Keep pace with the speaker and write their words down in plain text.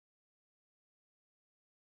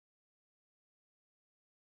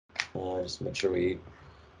Just to make sure we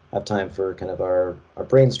have time for kind of our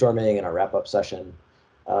brainstorming and our wrap-up session.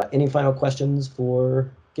 Any final questions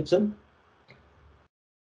for Gibson?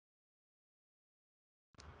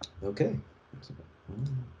 Okay,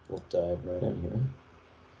 we'll dive right in here.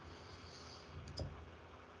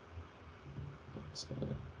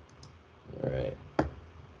 All right.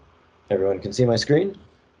 Everyone can see my screen?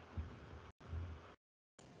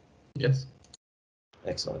 Yes.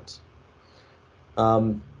 Excellent.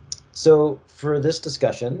 So for this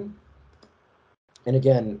discussion, and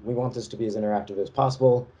again, we want this to be as interactive as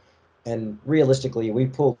possible. And realistically, we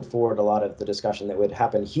pulled forward a lot of the discussion that would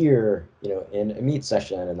happen here, in a meet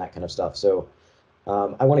session and that kind of stuff. So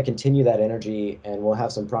I want to continue that energy, and we'll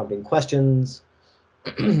have some prompting questions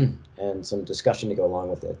and some discussion to go along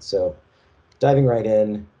with it. So diving right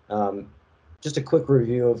in, just a quick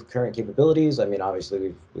review of current capabilities. I mean,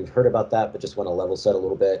 obviously we've heard about that, but just want to level set a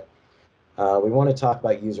little bit. We want to talk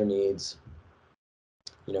about user needs,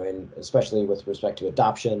 and especially with respect to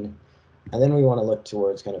adoption. And then we want to look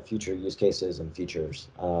towards kind of future use cases and features.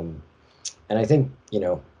 And I think,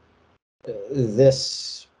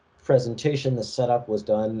 this presentation, the setup was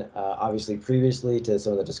done obviously previously to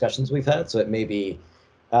some of the discussions we've had, so it may be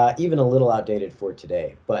even a little outdated for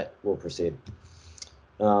today, but we'll proceed.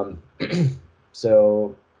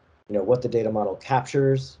 So, what the data model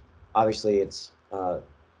captures, obviously it's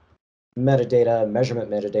metadata,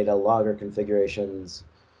 measurement metadata, logger configurations,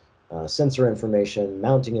 sensor information,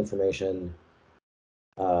 mounting information,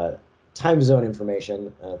 time zone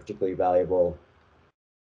information, particularly valuable,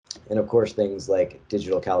 and of course things like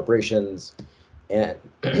digital calibrations, and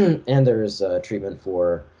and there's treatment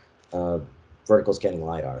for vertical scanning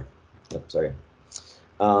LiDAR. Oh, sorry.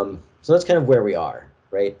 So that's kind of where we are,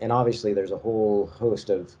 right? And obviously there's a whole host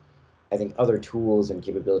of, I think, other tools and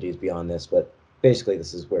capabilities beyond this, but basically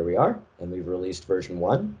this is where we are, and we've released version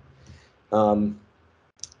 1.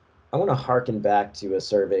 I want to harken back to a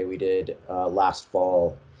survey we did last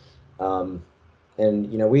fall, and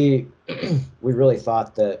we we really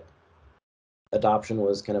thought that adoption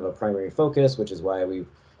was kind of a primary focus, which is why we've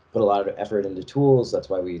put a lot of effort into tools. That's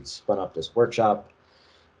why we spun up this workshop,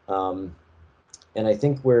 and I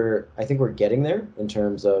think we're getting there in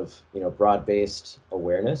terms of broad-based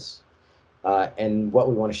awareness, and what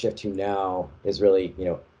we want to shift to now is really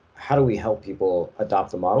how do we help people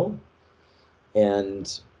adopt the model,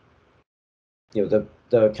 and the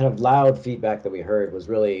kind of loud feedback that we heard was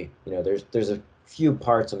really, there's a few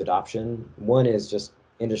parts of adoption. One is just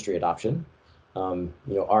industry adoption.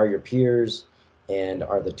 Are your peers and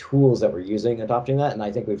are the tools that we're using adopting that? And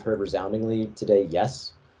I think we've heard resoundingly today,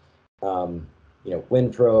 yes. WinPro,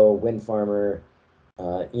 WinFarmer,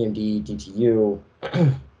 EMD, DTU,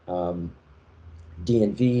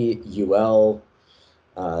 DNV, UL,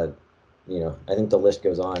 I think the list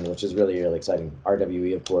goes on, which is really, really exciting.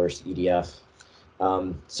 RWE, of course, EDF.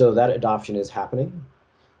 So that adoption is happening,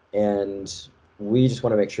 and we just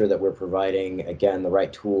want to make sure that we're providing, again, the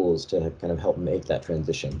right tools to kind of help make that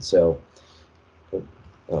transition. So,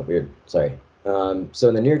 sorry. So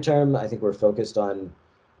in the near term, I think we're focused on,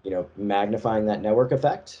 magnifying that network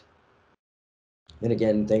effect. And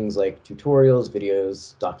again, things like tutorials,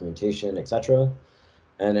 videos, documentation, etc.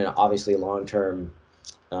 And then obviously long term,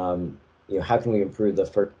 how can we improve the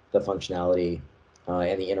functionality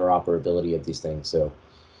and the interoperability of these things? So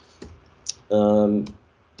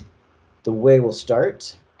the way we'll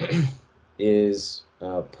start is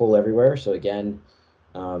pull everywhere. So again,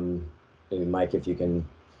 maybe Mike, if you can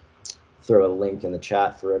throw a link in the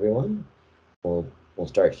chat for everyone, we'll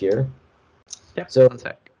start here. Yeah. So 1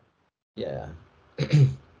 sec. Yeah.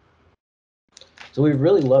 So we'd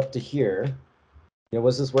really love to hear,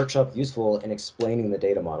 was this workshop useful in explaining the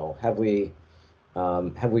data model? Have we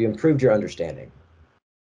improved your understanding?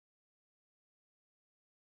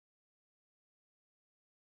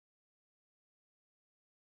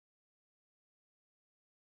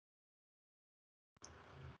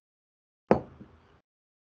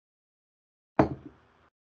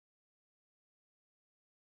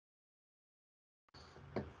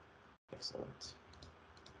 Excellent.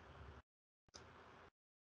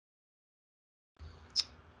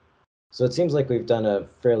 So it seems like we've done a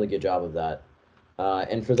fairly good job of that.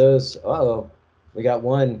 And for those, we got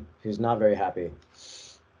one who's not very happy.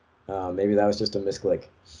 Maybe that was just a misclick.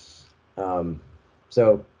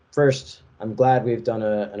 So first, I'm glad we've done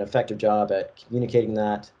an effective job at communicating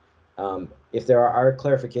that. If there are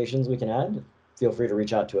clarifications we can add, feel free to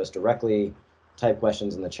reach out to us directly, type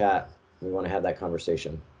questions in the chat. We want to have that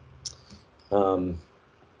conversation.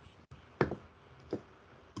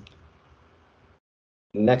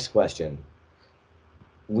 Next question.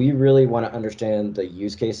 we really want to understand the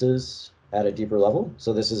use cases at a deeper level.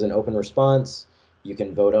 So this is an open response. You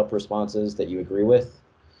can vote up responses that you agree with.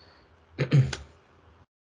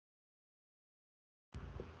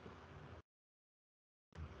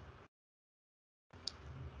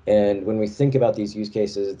 And when we think about these use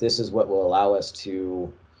cases, this is what will allow us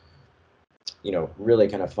to, really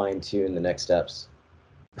kind of fine tune the next steps.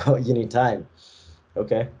 Oh, you need time.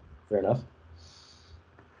 Okay, fair enough.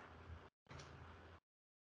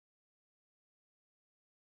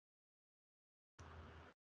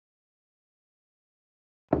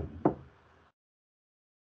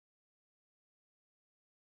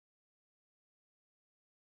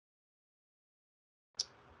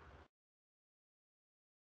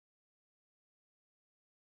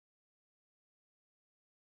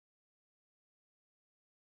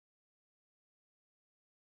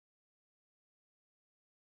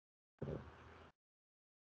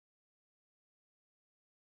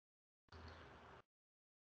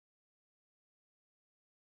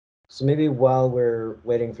 So maybe while we're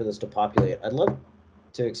waiting for this to populate, I'd love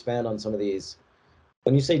to expand on some of these.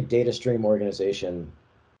 When you say data stream organization,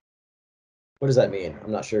 what does that mean?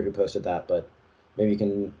 I'm not sure who posted that, but maybe you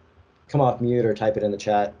can come off mute or type it in the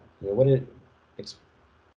chat. What did it's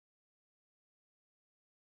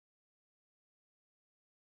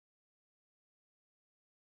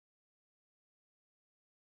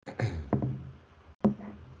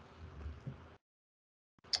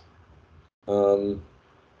um,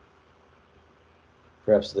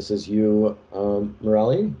 perhaps this is you,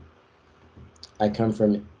 Murali. I come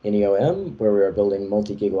from NEOM, where we are building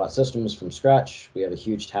multi-gigawatt systems from scratch. We have a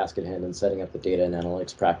huge task at hand in setting up the data and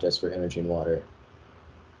analytics practice for energy and water.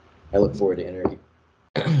 I look forward to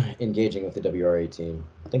engaging with the WRA team.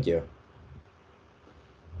 Thank you.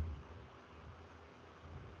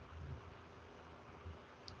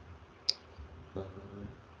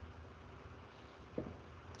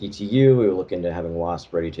 DTU, we will look into having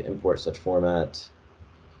WASP ready to import such format.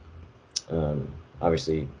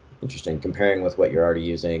 Obviously, interesting, comparing with what you're already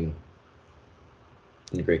using.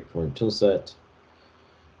 Integrate core toolset.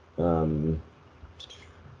 Troubleshooting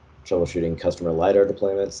customer LiDAR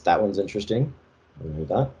deployments. That one's interesting. I heard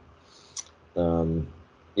that.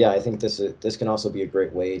 Yeah, I think this can also be a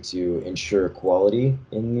great way to ensure quality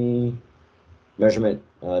in the measurement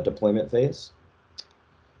deployment phase.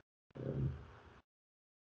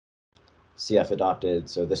 CF adopted,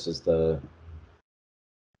 so this is the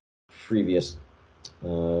previous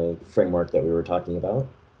framework that we were talking about.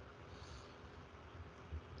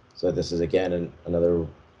 So this is, again, another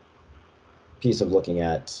piece of looking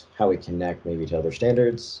at how we connect maybe to other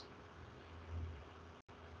standards.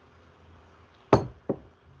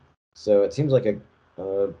 So it seems like a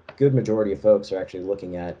good majority of folks are actually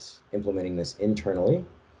looking at implementing this internally,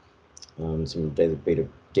 some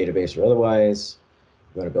database or otherwise.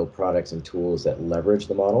 You want to build products and tools that leverage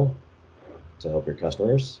the model to help your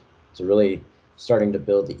customers. So really starting to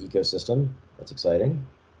build the ecosystem. That's exciting.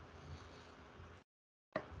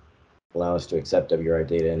 Allow us to accept WRI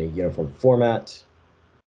data in a uniform format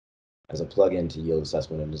as a plugin to yield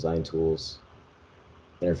assessment and design tools,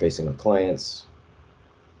 interfacing with clients.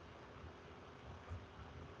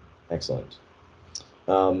 Excellent.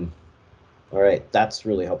 All right, that's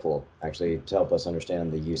really helpful, actually, to help us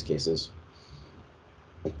understand the use cases.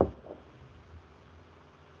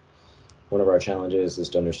 One of our challenges is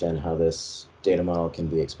to understand how this data model can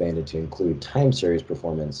be expanded to include time series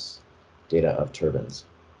performance data of turbines.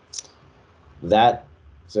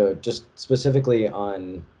 So just specifically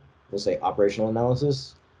on, we'll say, operational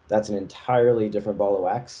analysis, that's an entirely different ball of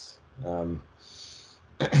wax.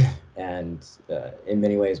 And in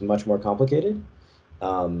many ways, much more complicated.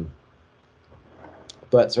 But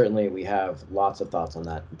certainly we have lots of thoughts on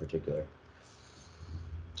that in particular.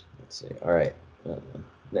 Let's see. All right.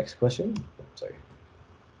 Next question. Sorry.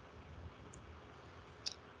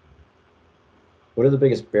 What are the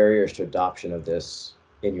biggest barriers to adoption of this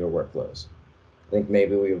in your workflows? I think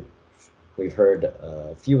maybe we've heard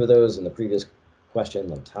a few of those in the previous question,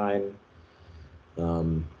 like time.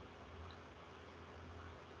 User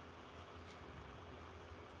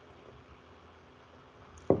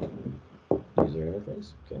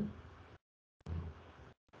interface. Okay.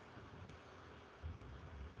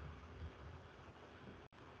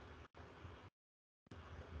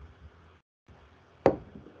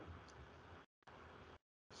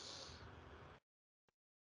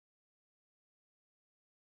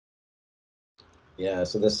 Yeah,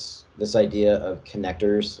 so this idea of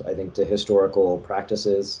connectors, I think, to historical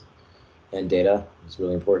practices and data is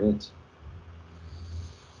really important.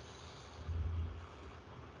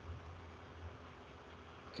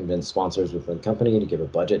 convince sponsors within the company to give a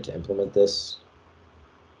budget to implement this.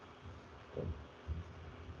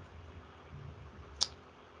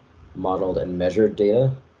 Modeled and measured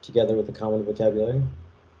data together with a common vocabulary.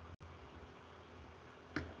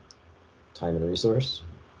 Time and resource.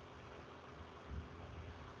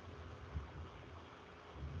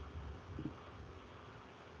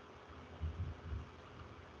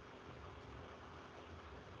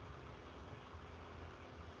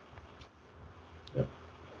 Yep.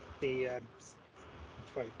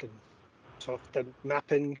 If I can talk, the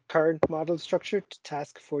mapping current model structure to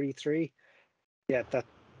task 43. Yeah, that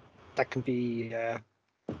can be a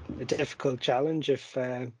difficult challenge if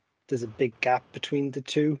there's a big gap between the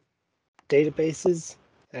two databases.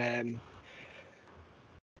 It'd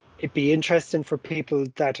be interesting for people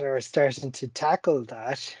that are starting to tackle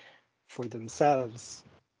that for themselves.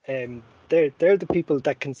 They're the people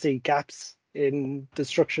that can see gaps in the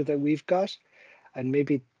structure that we've got, and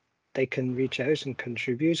maybe they can reach out and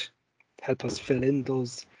contribute, help us fill in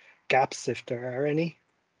those gaps if there are any.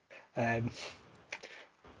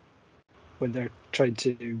 When they're trying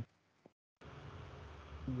to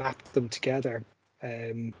map them together,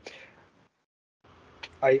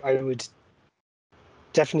 I would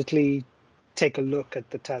definitely take a look at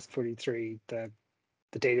the Task 43, the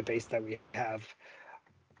database that we have.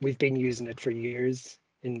 We've been using it for years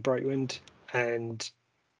in Brightwind, and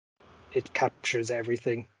it captures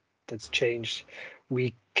everything that's changed.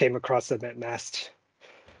 We came across a mast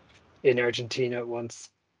in Argentina once,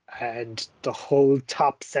 and the whole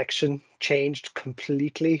top section changed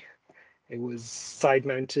completely. It was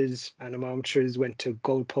side-mounted anemometers, went to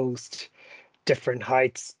goalpost, different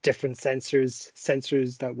heights, different sensors.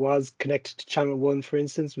 Sensors that was connected to channel 1, for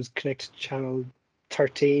instance, was connected to channel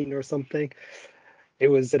 13 or something. It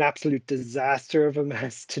was an absolute disaster of a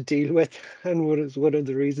mess to deal with, and was one of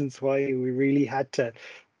the reasons why we really had to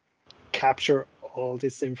capture all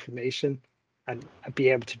this information and be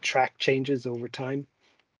able to track changes over time.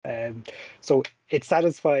 So it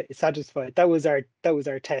satisfied. That was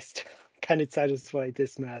our test. Can it satisfy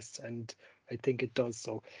this mast? And I think it does.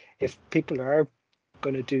 So if people are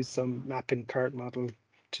going to do some mapping current model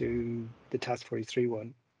to the Task 43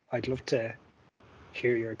 one, I'd love to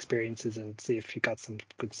hear your experiences and see if you got some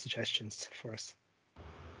good suggestions for us.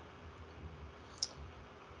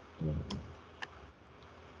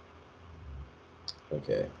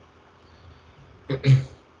 Okay.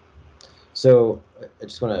 So I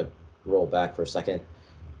just want to roll back for a second.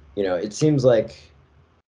 You know, it seems like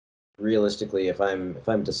realistically, if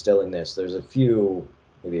I'm distilling this, there's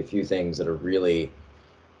maybe a few things that are really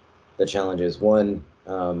the challenges. One,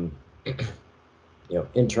 you know,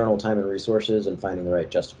 internal time and resources and finding the right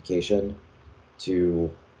justification to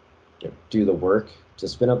do the work to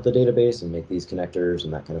spin up the database and make these connectors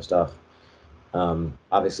and that kind of stuff.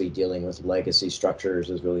 Obviously, dealing with legacy structures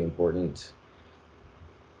is really important.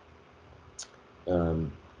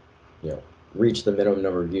 You know, reach the minimum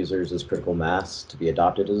number of users as critical mass to be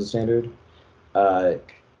adopted as a standard.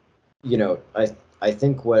 You know, I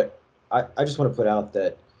think what I just want to put out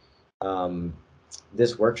that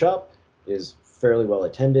this workshop is fairly well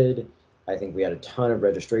attended. I think we had a ton of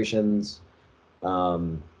registrations.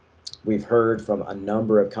 We've heard from a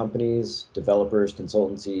number of companies, developers,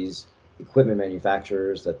 consultancies, equipment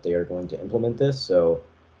manufacturers that they are going to implement this. So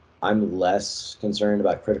I'm less concerned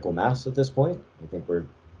about critical mass at this point. I think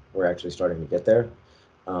we're actually starting to get there.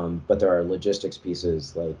 But there are logistics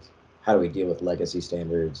pieces like how do we deal with legacy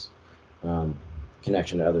standards,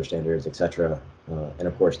 connection to other standards, etc. And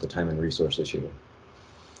of course the time and resource issue.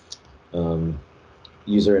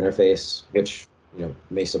 User interface, which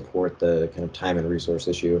may support the kind of time and resource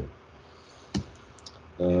issue.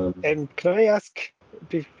 Can I ask,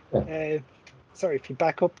 sorry, if you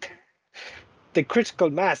back up, the critical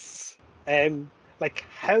mass, like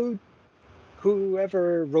how,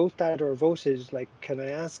 whoever wrote that or voted, like, can I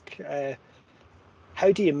ask,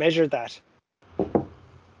 how do you measure that?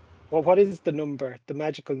 Well, what is the number, the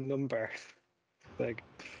magical number? Like,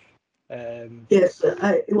 yes,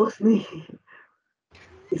 it was me.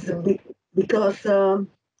 It's a big, because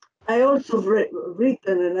I also written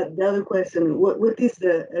the other question, what is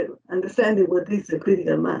the understanding what is the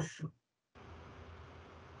critical mass?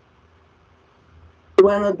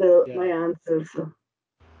 One of my answers.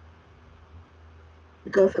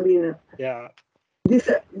 Because I mean, this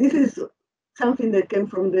is something that came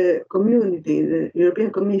from the community, the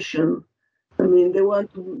European Commission. I mean, they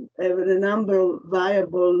want to have a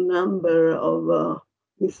viable number of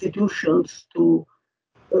institutions to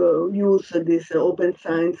use this Open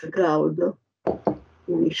Science Cloud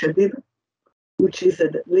initiative, which is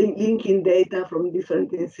linking data from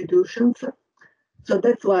different institutions. So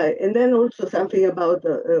that's why, and then also something about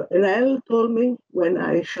NL told me when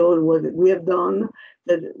I showed what we have done,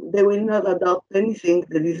 that they will not adopt anything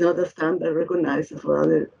that is not a standard recognized for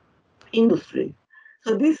other industry.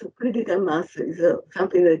 So this critical mass is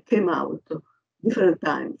something that came out different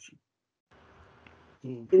times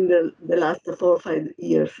in the last 4 or 5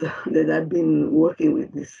 years that I've been working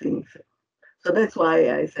with these things. So that's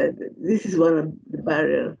why I said this is one of the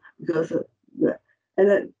barriers, because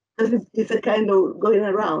it's a kind of going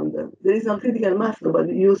around. There is no critical mass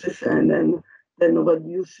nobody uses, and then nobody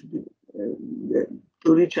uses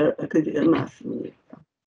to reach a critical mass.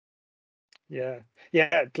 Yeah,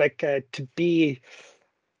 like to be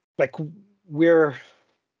like we're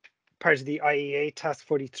part of the IEA Task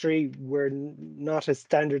 43. We're not a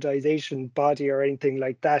standardization body or anything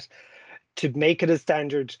like that. To make it a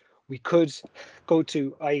standard, we could go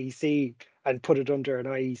to IEC and put it under an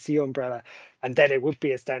IEC umbrella, and then it would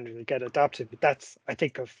be a standard and get adopted. But that's, I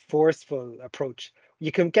think, a forceful approach.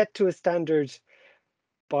 You can get to a standard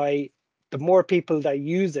by the more people that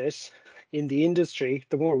use it in the industry,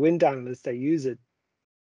 the more wind analysts that use it,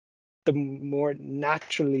 the more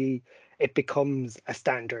naturally it becomes a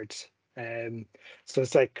standard. So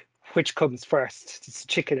it's like, which comes first? It's a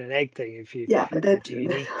chicken and egg thing. If you do you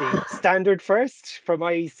need the standard first from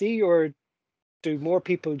IEC, or do more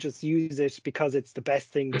people just use it because it's the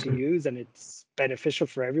best thing to use and it's beneficial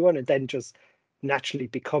for everyone, and then just naturally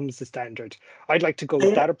becomes the standard? I'd like to go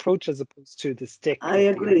with that approach as opposed to the stick. I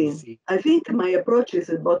agree. I think my approach is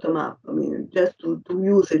bottom up. I mean, just to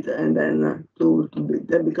use it and then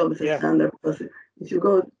then becomes a standard. Because if you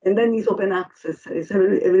go, and then it's open access. It's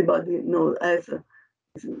everybody knows.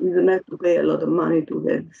 You don't have to pay a lot of money to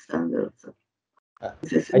get standards.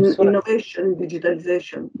 It's innovation,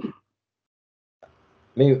 digitalization.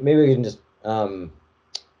 Maybe we can just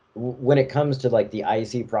when it comes to like the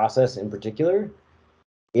IEC process in particular,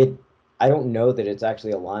 I don't know that it's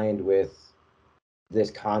actually aligned with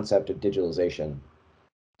this concept of digitalization.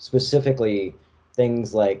 Specifically,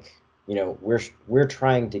 things like, you know, we're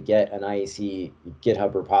trying to get an IEC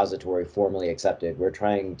GitHub repository formally accepted. We're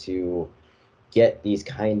trying to get these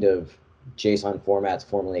kind of JSON formats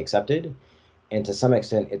formally accepted. And to some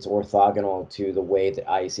extent, it's orthogonal to the way that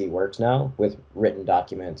IEC works now, with written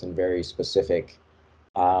documents and very specific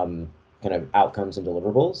kind of outcomes and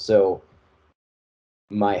deliverables. So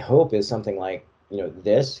my hope is something like, you know,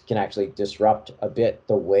 this can actually disrupt a bit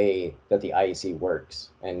the way that the IEC works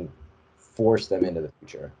and force them into the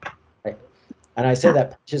future. Right? And I say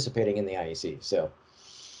that participating in the IEC. So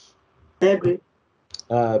I agree.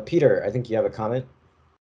 Peter, I think you have a comment.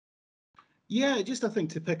 Yeah, just I think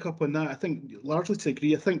to pick up on that, I think largely to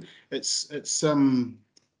agree. I think it's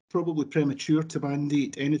probably premature to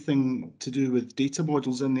mandate anything to do with data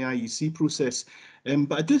models in the IEC process,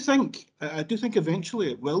 but I do think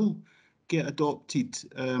eventually it will get adopted.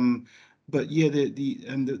 But yeah,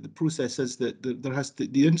 the process is that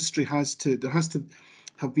the industry has to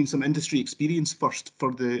have been some industry experience first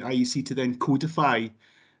for the IEC to then codify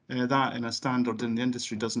that in a standard, and the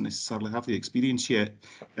industry doesn't necessarily have the experience yet.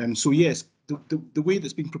 So yes, the way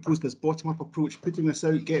that's been proposed, this bottom-up approach, putting this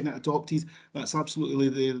out, getting it adopted, that's absolutely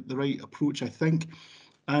the right approach, I think.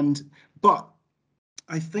 But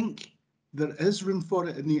I think there is room for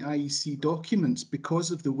it in the IEC documents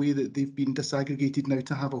because of the way that they've been disaggregated now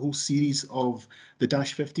to have a whole series of the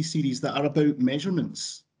 -50 series that are about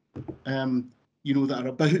measurements, you know, that are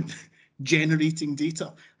about generating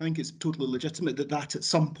data. I think it's totally legitimate that at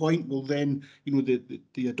some point will then, you know,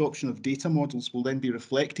 the adoption of data models will then be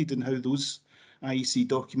reflected in how those IEC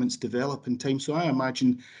documents develop in time. So I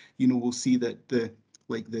imagine, you know, we'll see that the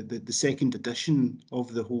second edition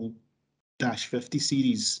of the whole -50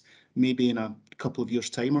 series, maybe in a couple of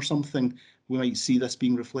years' time or something, we might see this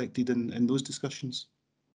being reflected in those discussions.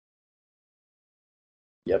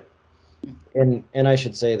 Yep. And I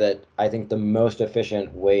should say that I think the most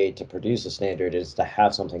efficient way to produce a standard is to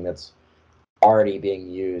have something that's already being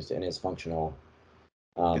used and is functional.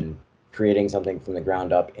 Creating something from the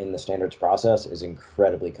ground up in the standards process is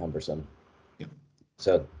incredibly cumbersome. Yeah.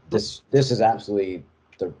 So this is absolutely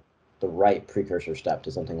the right precursor step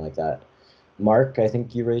to something like that. Mark, I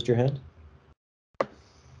think you raised your hand.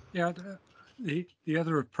 Yeah, the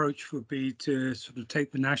other approach would be to sort of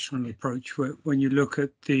take the national approach, where when you look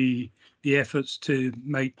at the efforts to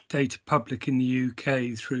make data public in the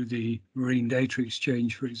UK through the Marine Data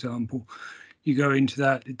Exchange, for example, you go into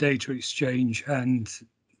that data exchange and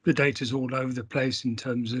the data is all over the place in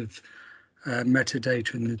terms of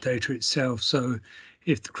metadata and the data itself. So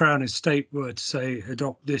if the Crown Estate were to say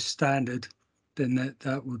adopt this standard, then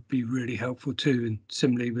that would be really helpful too, and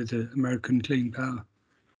similarly with the American Clean Power.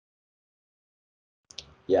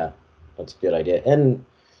 Yeah, that's a good idea. And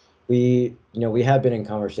we have been in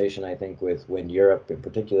conversation, I think, with Europe in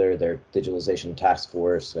particular, their digitalization task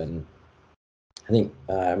force, and I think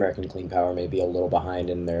American Clean Power may be a little behind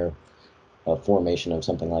in their formation of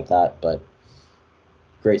something like that, but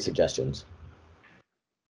great suggestions.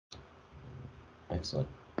 Excellent.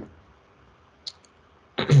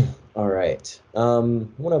 All right. I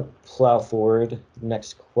want to plow forward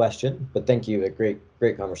next question, but thank you. A great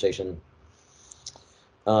conversation.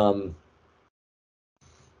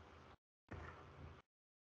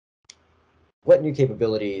 What new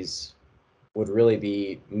capabilities would really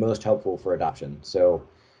be most helpful for adoption? So,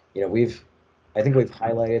 I think we've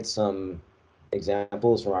highlighted some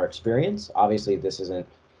examples from our experience. Obviously, this isn't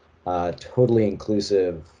totally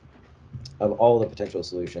inclusive of all the potential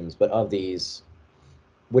solutions, but of these,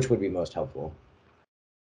 which would be most helpful?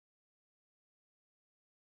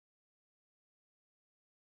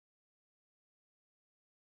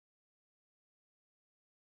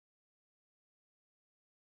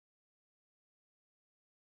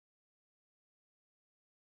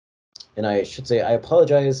 And I should say, I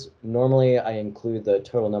apologize. Normally, I include the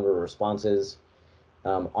total number of responses.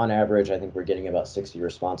 On average, I think we're getting about 60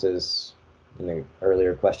 responses in the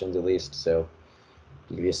earlier questions, at least. So,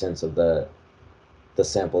 to give you a sense of the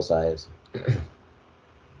sample size.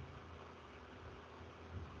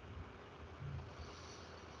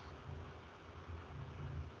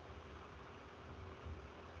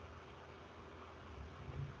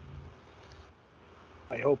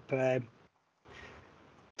 I hope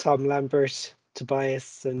Tom, Lambert,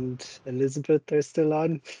 Tobias, and Elizabeth are still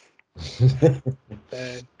on.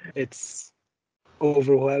 It's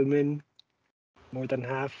overwhelming. More than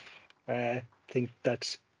half think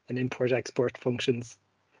that an import-export functions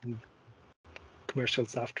in commercial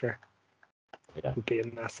software would be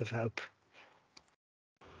a massive help,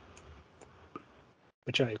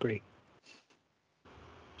 which I agree.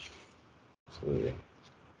 Absolutely.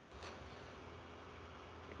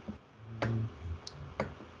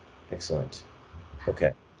 Excellent.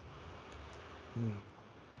 Okay.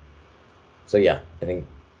 So yeah, I think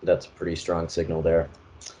that's a pretty strong signal there.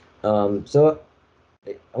 So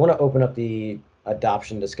I want to open up the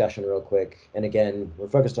adoption discussion real quick. And again, we're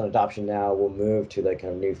focused on adoption now. We'll move to the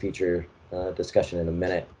kind of new feature discussion in a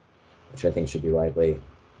minute, which I think should be lively.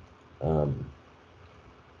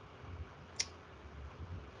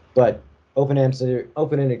 But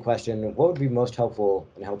open-ended question, what would be most helpful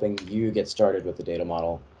in helping you get started with the data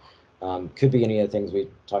model? Could be any of the things we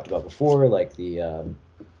talked about before, like the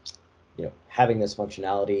having this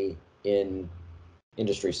functionality in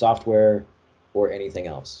industry software or anything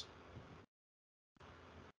else.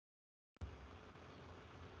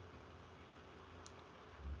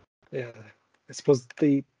 Yeah, I suppose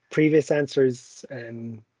the previous answers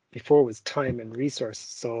before was time and resource.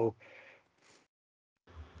 So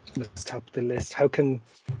let's top the list. How can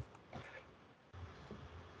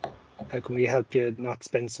we help you not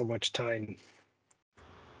spend so much time?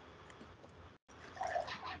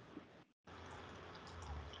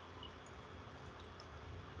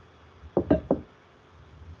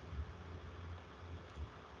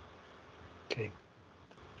 Okay.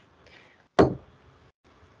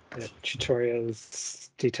 The tutorials,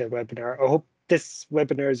 detailed webinar. I hope this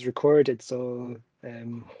webinar is recorded, so I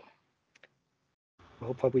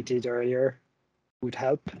hope what we did earlier would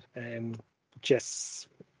help. Just,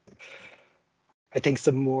 I think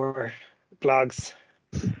some more blogs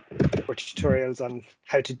or tutorials on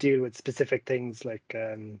how to deal with specific things like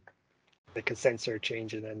a sensor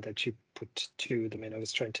change, and then that you put to them. And I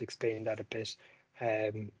was trying to explain that a bit.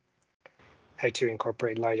 How to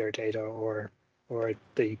incorporate LiDAR data or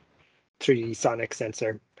the 3D sonic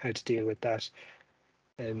sensor, how to deal with that.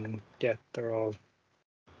 And yeah, they're all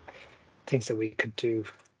things that we could do.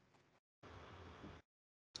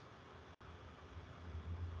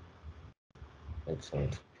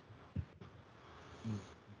 Excellent.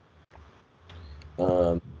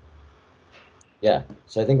 Yeah,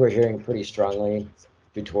 so I think we're hearing pretty strongly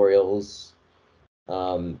tutorials,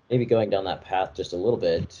 maybe going down that path just a little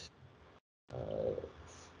bit.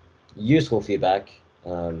 Useful feedback.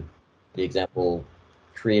 The example,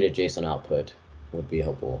 create a JSON output would be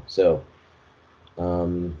helpful. So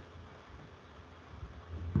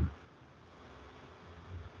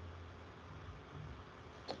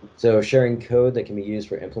sharing code that can be used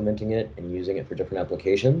for implementing it and using it for different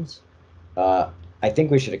applications. I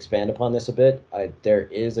think we should expand upon this a bit. There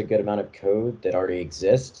is a good amount of code that already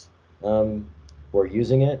exists for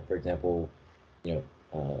using it. For example,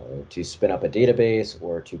 to spin up a database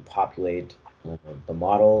or to populate the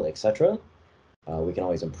model, etc. We can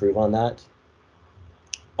always improve on that.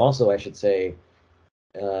 Also, I should say,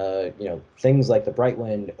 things like the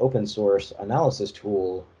Brightwind open source analysis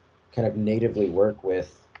tool kind of natively work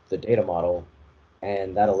with the data model,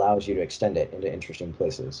 and that allows you to extend it into interesting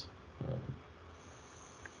places.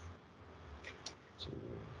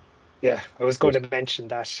 Yeah, I was going to mention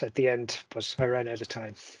that at the end, but I ran out of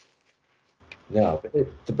time. No,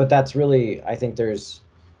 but that's really, I think there's,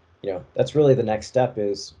 that's really the next step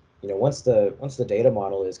is, once the data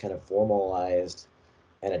model is kind of formalized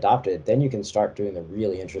and adopted, then you can start doing the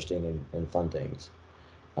really interesting and fun things,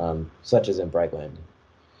 such as in Brightwind.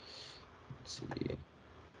 Let's see.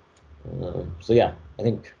 So yeah, I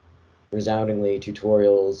think resoundingly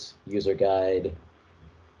tutorials, user guide,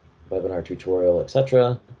 webinar tutorial,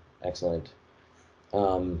 etc. Excellent.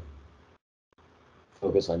 Focus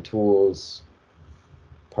on tools,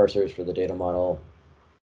 parsers for the data model.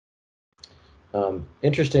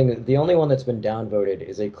 Interesting, the only one that's been downvoted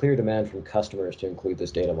is a clear demand from customers to include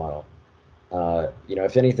this data model.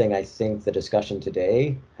 If anything, I think the discussion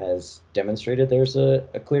today has demonstrated there's a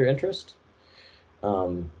clear interest,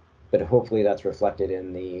 but hopefully that's reflected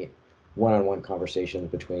in the one-on-one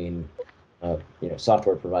conversations between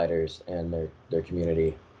software providers and their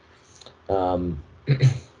community. Yeah,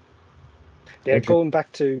 going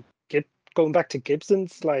back to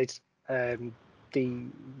Gibson's slide, the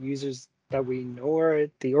users that we know are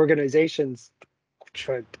the organizations,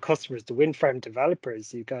 the customers, the wind farm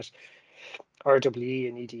developers. You got RWE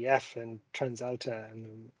and EDF and TransAlta,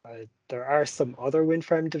 and there are some other wind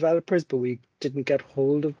farm developers, but we didn't get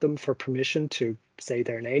hold of them for permission to say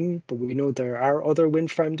their name. But we know there are other wind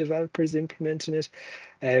farm developers implementing it.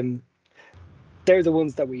 They're the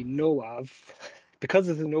ones that we know of. Because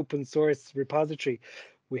it's an open source repository,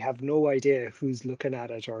 we have no idea who's looking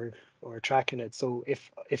at it or tracking it. So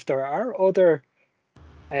if there are other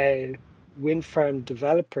wind farm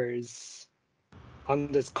developers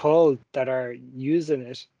on this call that are using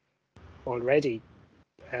it already,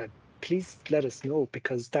 please let us know,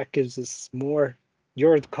 because that gives us more.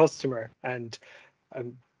 You're the customer, and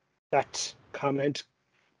that comment,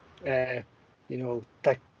 that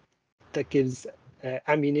gives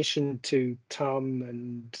ammunition to Tom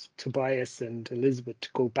and Tobias and Elizabeth to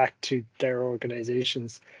go back to their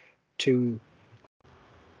organizations to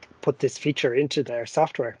put this feature into their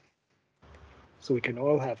software, so we can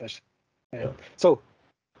all have it. So,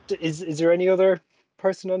 is there any other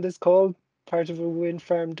person on this call part of a wind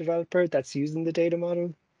farm developer that's using the data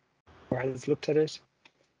model or has looked at it?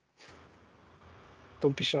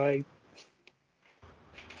 Don't be shy.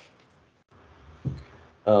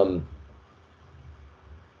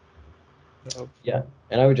 Yeah,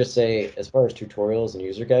 and I would just say, as far as tutorials and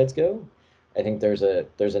user guides go, I think there's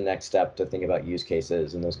a next step to think about use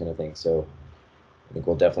cases and those kind of things. So I think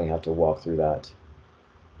we'll definitely have to walk through that.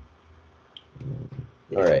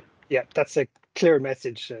 All right. Yeah, that's a clear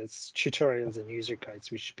message. It's tutorials and user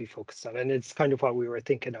guides we should be focused on, and it's kind of what we were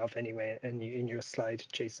thinking of anyway. And in your slide,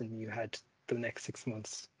 Jason, you had the next 6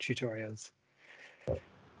 months tutorials.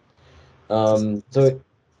 So I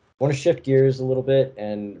want to shift gears a little bit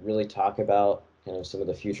and really talk about kind of some of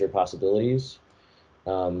the future possibilities.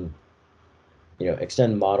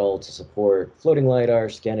 Extend model to support floating LiDAR,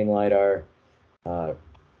 scanning LiDAR,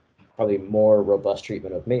 probably more robust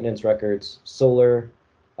treatment of maintenance records, solar.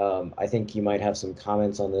 I think you might have some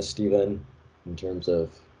comments on this, Stephen, in terms of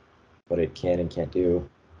what it can and can't do.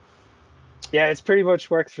 Yeah, it's pretty much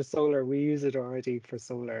works for solar. We use it already for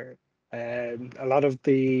solar. A lot of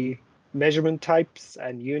the measurement types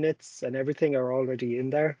and units and everything are already in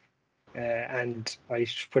there. And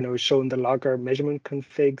when I was showing the logger measurement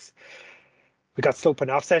configs, we got slope and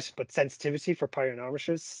offset, but sensitivity for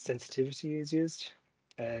pyranometers, sensitivity is used.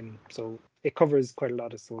 So it covers quite a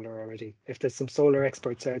lot of solar already. If there's some solar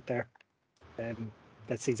experts out there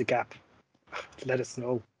that sees a gap, let us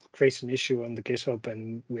know. Create an issue on the GitHub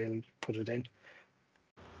and we'll put it in.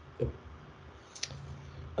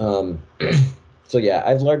 So yeah,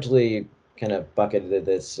 I've largely kind of bucketed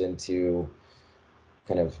this into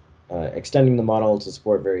kind of extending the model to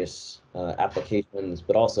support various applications,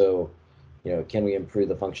 but also, can we improve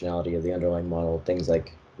the functionality of the underlying model? Things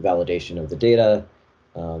like validation of the data,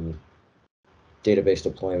 database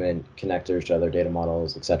deployment, connectors to other data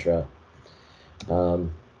models, etc.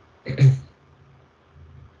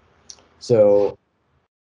 So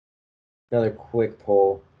another quick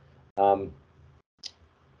poll. And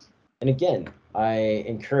again, I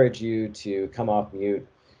encourage you to come off mute,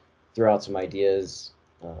 throw out some ideas,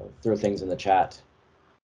 throw things in the chat.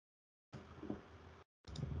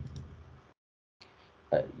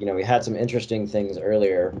 We had some interesting things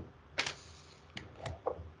earlier.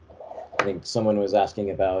 I think someone was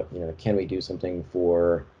asking about, can we do something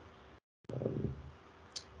for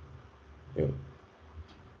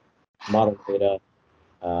model data.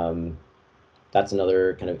 That's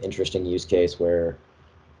another kind of interesting use case where,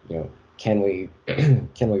 can we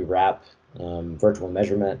can we wrap virtual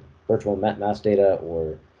mass data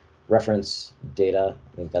or reference data?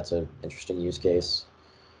 I think that's an interesting use case.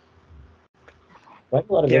 Quite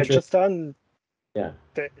a lot of interest. Just on yeah.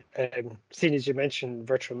 Seeing as you mentioned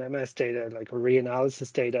virtual MS data, like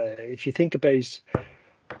reanalysis data, if you think about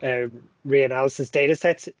reanalysis data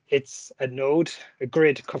sets, it's a node, a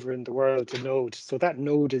grid covering the world, a node. So that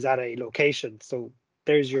node is at a location. So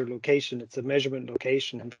there's your location. It's a measurement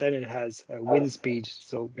location, and then it has a wind speed.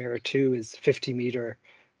 So WRA2 is 50-meter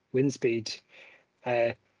wind speed,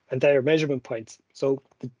 and they are measurement points. So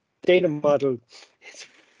the data model is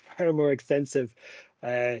far more extensive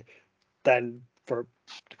than for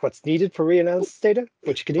what's needed for reanalysis data,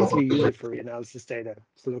 but you can easily use it for reanalysis data.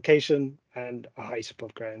 So location and a height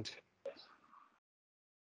above ground.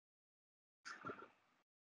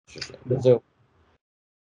 So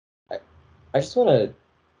I just want to,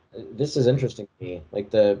 this is interesting to me, like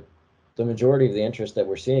the majority of the interest that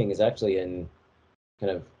we're seeing is actually in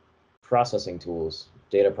kind of processing tools,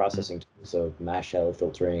 data processing tools, so mass shadow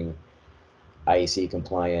filtering, IEC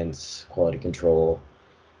compliance, quality control.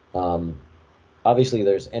 Obviously,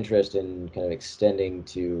 there's interest in kind of extending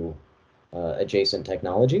to adjacent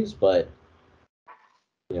technologies, but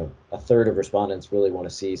a third of respondents really want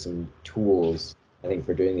to see some tools, I think,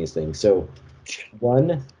 for doing these things. So,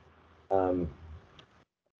 one.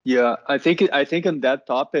 Yeah, I think on that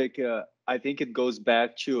topic, I think it goes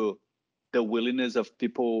back to the willingness of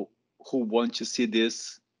people who want to see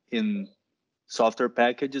this in software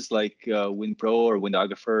packages like WinPro or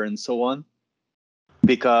Windographer and so on,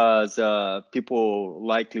 because people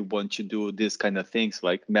likely want to do this kind of things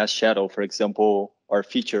like mass shadow, for example, are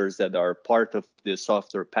features that are part of the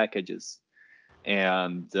software packages.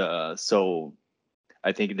 And so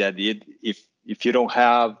I think that if you don't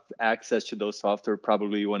have access to those software,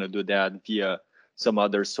 probably you want to do that via some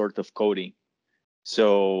other sort of coding.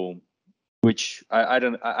 So, which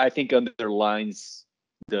I think underlines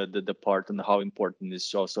the part on how important it is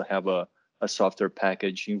to also have a software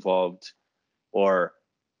package involved, or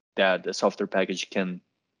that the software package can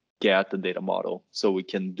get the data model, so we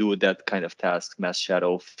can do that kind of task, mass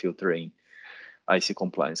shadow filtering, IC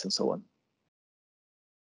compliance, and so on.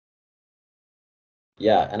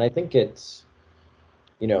 Yeah, and I think it's,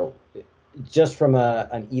 just from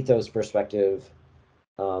an ethos perspective,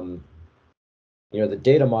 the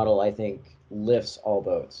data model, I think, lifts all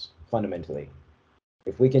boats fundamentally.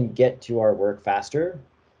 If we can get to our work faster,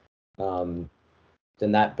 then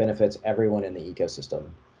that benefits everyone in the ecosystem.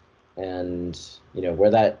 And where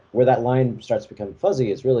that line starts to become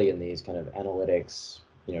fuzzy is really in these kind of analytics,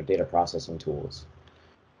 data processing tools.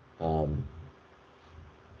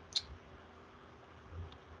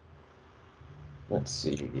 Let's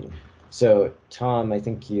see. So Tom, I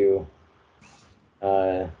think you.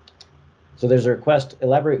 So there's a request,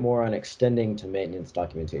 elaborate more on extending to maintenance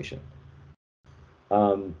documentation.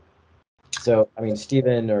 So, I mean,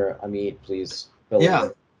 Stephen or Amit, please fill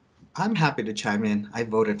in. I'm happy to chime in. I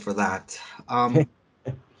voted for that.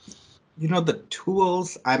 The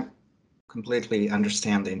tools, I completely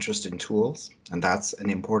understand the interest in tools, and that's an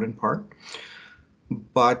important part.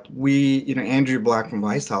 But Andrew Black from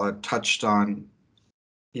Weisshaller touched on,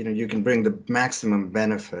 you can bring the maximum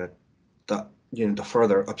benefit the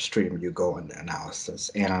further upstream you go in the analysis,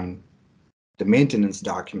 and the maintenance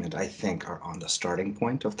document, I think, are on the starting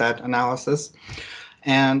point of that analysis.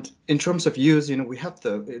 And in terms of use, we have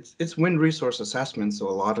it's wind resource assessment, so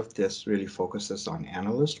a lot of this really focuses on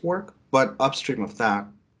analyst work. But upstream of that,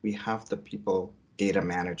 we have the people, data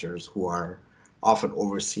managers, who are often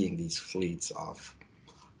overseeing these fleets of,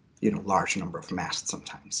 large number of masts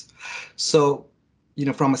sometimes. So,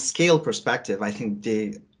 from a scale perspective, I think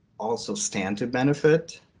they also stand to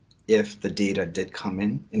benefit if the data did come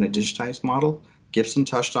in a digitized model. Gibson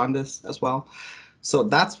touched on this as well. So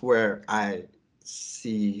that's where I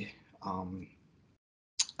see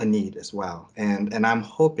a need as well. And I'm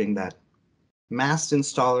hoping that mast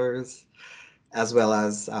installers, as well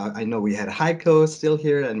as I know we had Heiko still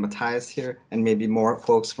here and Matthias here, and maybe more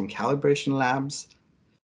folks from calibration labs.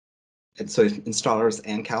 And so if installers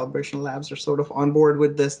and calibration labs are sort of on board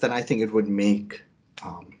with this, then I think it would make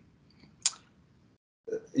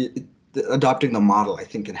adopting the model, I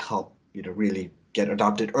think, can help really get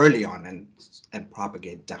adopted early on and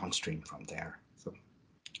propagate downstream from there. So.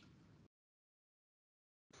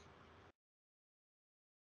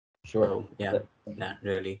 Sure. Yeah,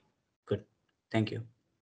 really good. Thank you.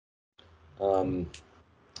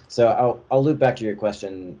 So I'll loop back to your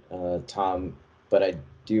question, Tom, but I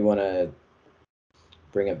do want to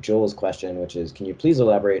bring up Joel's question, which is, can you please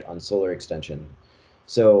elaborate on solar extension?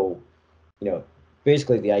 So,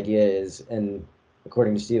 basically the idea is, and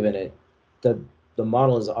according to Stephen, the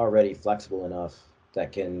model is already flexible enough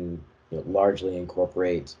that can largely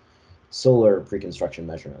incorporate solar pre-construction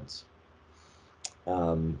measurements.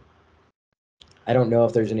 I don't know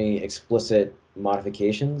if there's any explicit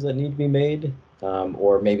modifications that need to be made,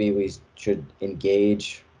 or maybe we should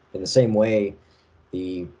engage in the same way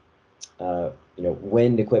the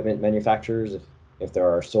wind equipment manufacturers, if there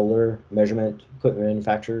are solar measurement equipment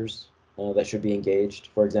manufacturers that should be engaged,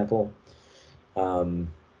 for example.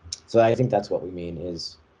 So I think that's what we mean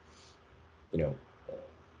is,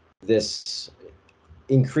 this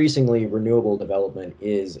increasingly renewable development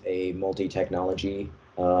is a multi-technology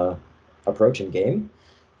approach and game.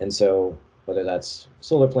 And so whether that's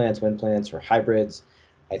solar plants, wind plants, or hybrids,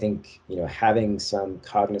 I think, having some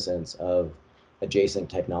cognizance of adjacent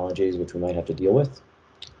technologies which we might have to deal with.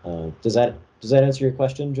 Does that answer your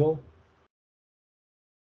question, Joel?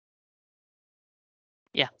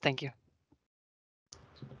 Yeah, thank you.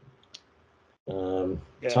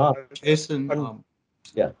 Tom? Jason,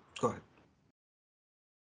 yeah. Go ahead.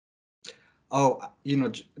 Oh,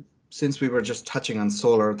 since we were just touching on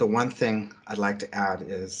solar, the one thing I'd like to add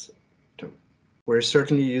is we're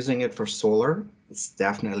certainly using it for solar. It's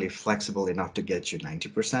definitely flexible enough to get you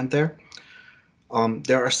 90% there.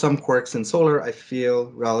 There are some quirks in solar, I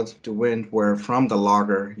feel, relative to wind, where from the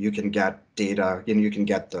logger you can get data, you can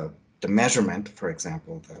get the measurement, for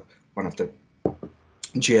example, one of the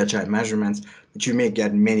GHI measurements, but you may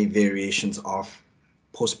get many variations of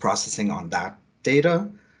post-processing on that data,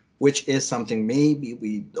 which is something maybe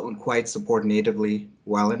we don't quite support natively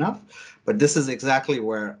well enough. But this is exactly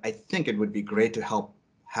where I think it would be great to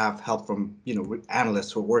have help from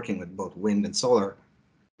analysts who are working with both wind and solar.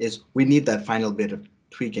 Is we need that final bit of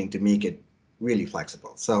tweaking to make it really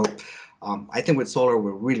flexible. So I think with solar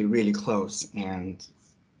we're really, really close. And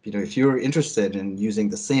if you're interested in using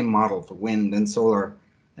the same model for wind and solar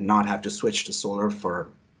and not have to switch to solar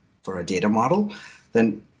for a data model,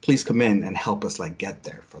 then please come in and help us get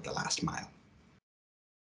there for the last mile.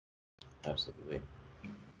 Absolutely.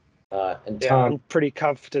 And yeah, Tom, I'm pretty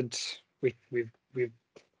confident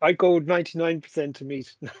I go 99% to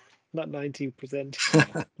meet, not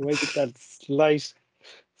 90%. Maybe that's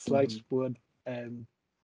slight one.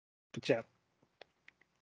 But yeah.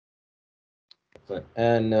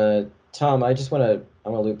 And Tom, I want to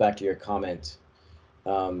loop back to your comment.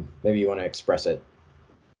 Maybe you want to express it.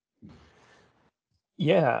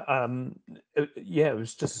 Yeah, it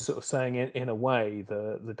was just sort of saying in a way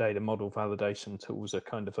the data model validation tools are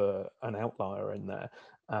kind of an outlier in there.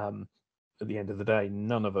 At the end of the day,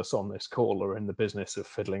 none of us on this call are in the business of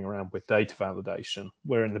fiddling around with data validation.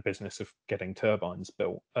 We're in the business of getting turbines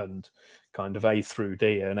built, and kind of A through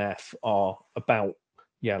D and F are about,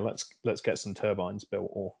 yeah, let's get some turbines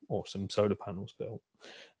built or some solar panels built.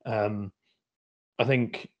 I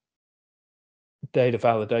think data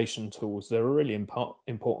validation tools, they're a really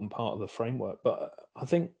important part of the framework, but I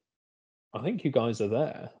think you guys are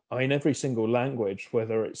there. I mean, every single language,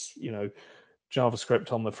 whether it's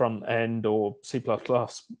JavaScript on the front end or C++,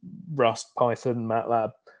 Rust, Python,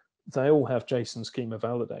 MATLAB, they all have JSON schema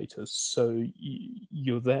validators, so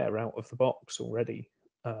you're there out of the box already.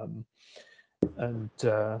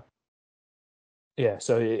 Yeah,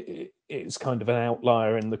 so it's kind of an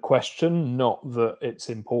outlier in the question, not that it's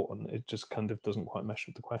important. It just kind of doesn't quite mesh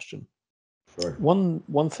with the question. Sure.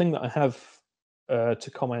 One thing that I have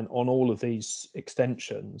to comment on all of these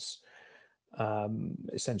extensions,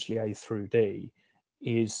 essentially A through D,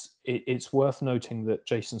 is it's worth noting that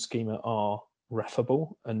JSON schema are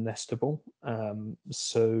refable and nestable.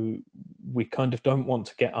 So we kind of don't want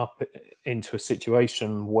to get up into a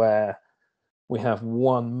situation where we have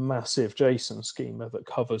one massive JSON schema that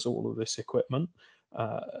covers all of this equipment.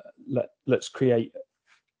 Let's create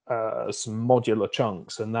some modular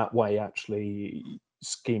chunks, and that way actually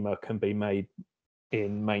schema can be made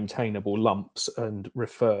in maintainable lumps and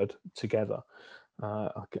referred together.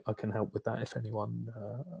 I can help with that if anyone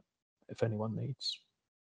needs.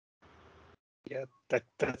 Yeah,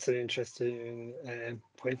 that's an interesting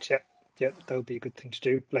point. Yeah, that would be a good thing to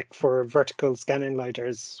do. Like for vertical scanning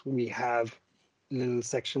lidars, we have a little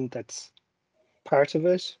section that's part of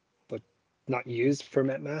it, but not used for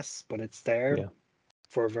MetMass, but it's there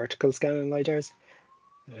for vertical scanning lidars.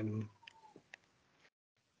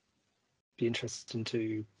 Be interesting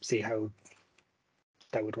to see how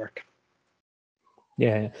that would work.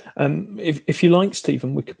 Yeah, if you like,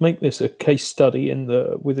 Stephen, we could make this a case study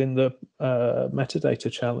within the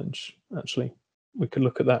metadata challenge. Actually, we could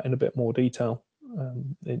look at that in a bit more detail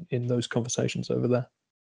in those conversations over there.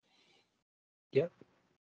 Yeah,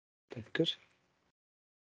 that's good.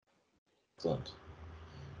 Excellent.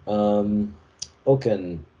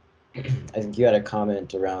 Oken, I think you had a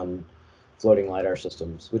comment around floating LiDAR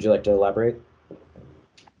systems. Would you like to elaborate?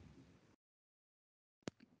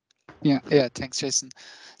 Yeah, thanks, Jason.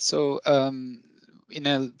 So in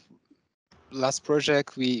a last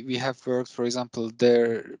project, we have worked, for example,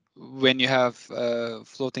 there when you have a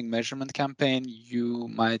floating measurement campaign, you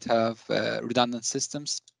might have redundant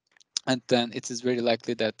systems. And then it is very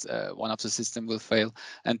likely that one of the system will fail.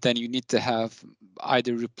 And then you need to have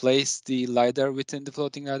either replace the LiDAR within the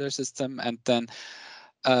floating LiDAR system, and then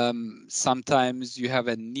sometimes you have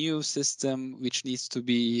a new system which needs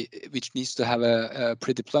to have a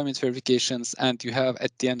pre-deployment verifications, and you have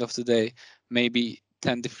at the end of the day maybe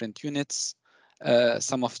 10 different units.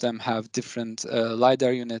 Some of them have different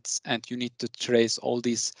LiDAR units, and you need to trace all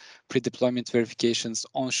these pre-deployment verifications,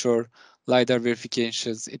 onshore LiDAR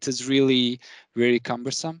verifications. It is really very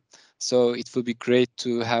cumbersome. So it would be great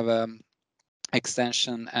to have an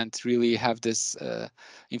extension and really have this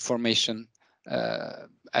information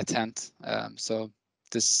at hand. So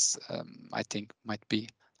this, I think, might be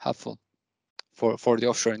helpful for the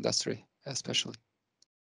offshore industry, especially.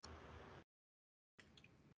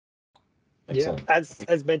 Excellent. Yeah,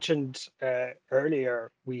 as mentioned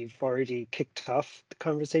earlier, we've already kicked off the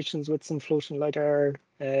conversations with some floating LiDAR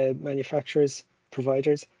manufacturers,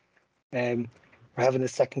 providers. We're having a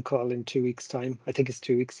second call in 2 weeks' time. I think it's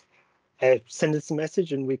 2 weeks. Send us a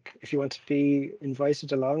message, and if you want to be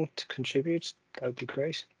invited along to contribute, that would be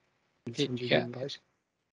great. We'll send you the invite.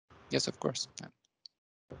 Yes, of course.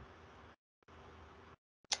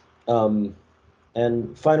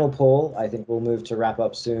 And final poll, I think we'll move to wrap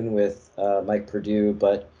up soon with Mike Perdue,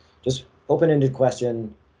 but just open-ended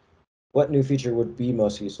question, what new feature would be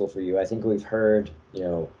most useful for you? I think we've heard,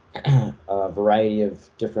 a variety of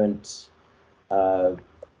different,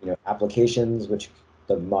 applications which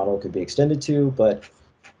the model could be extended to, but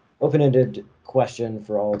open-ended question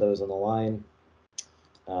for all of those on the line.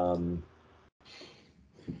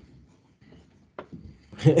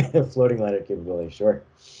 Floating LiDAR capability, sure.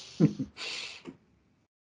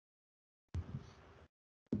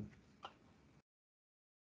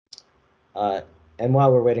 And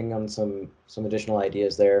while we're waiting on some additional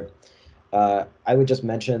ideas there, I would just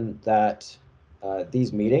mention that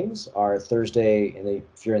these meetings are Thursday,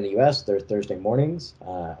 if you're in the US, they're Thursday mornings.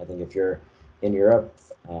 I think if you're in Europe,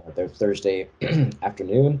 they're Thursday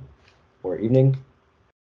afternoon or evening.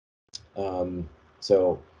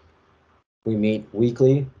 So we meet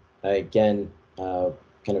weekly, again,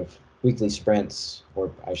 kind of weekly sprints,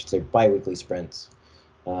 or I should say bi-weekly sprints,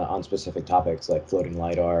 on specific topics like floating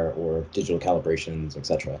LiDAR or digital calibrations,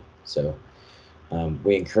 etc. So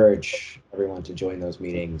we encourage everyone to join those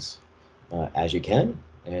meetings as you can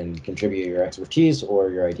and contribute your expertise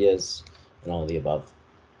or your ideas and all of the above.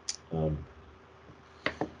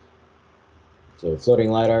 So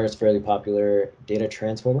floating LiDAR is fairly popular. Data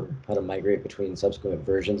transformer, how to migrate between subsequent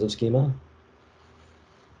versions of schema.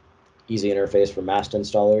 Easy interface for mast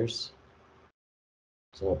installers,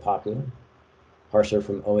 somewhat popular. Parser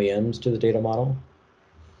from OEMs to the data model.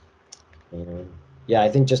 Yeah, I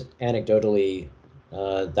think just anecdotally,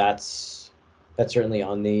 that's certainly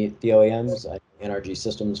on the OEMs. NRG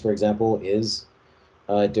Systems, for example, is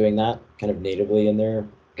doing that kind of natively in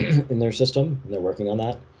their system, and they're working on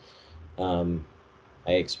that.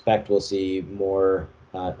 I expect we'll see more,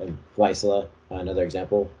 Vaisala, another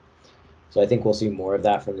example. So I think we'll see more of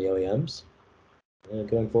that from the OEMs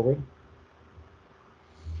going forward.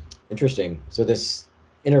 Interesting. So this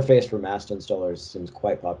interface for mast installers seems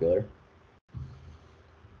quite popular.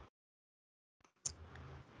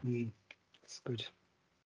 That's good.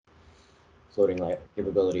 Floating light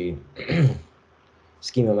capability,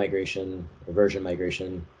 schema migration, version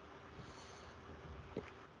migration,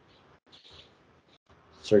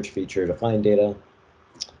 search feature to find data,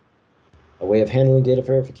 a way of handling data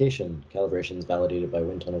verification, calibrations validated by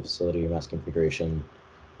wind tunnel facility, mass configuration,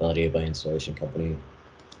 validated by installation company,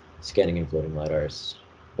 scanning and floating LiDARs.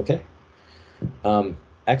 Okay,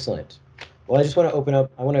 excellent. Well, I just want to open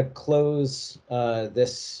up, I want to close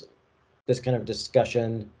this kind of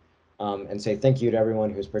discussion and say thank you to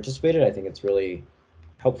everyone who's participated. I think it's really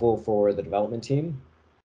helpful for the development team.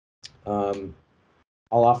 I'll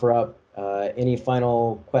offer up any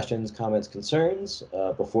final questions, comments, concerns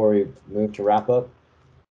before we move to wrap up.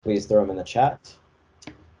 Please throw them in the chat.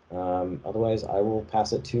 Otherwise, I will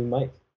pass it to Mike.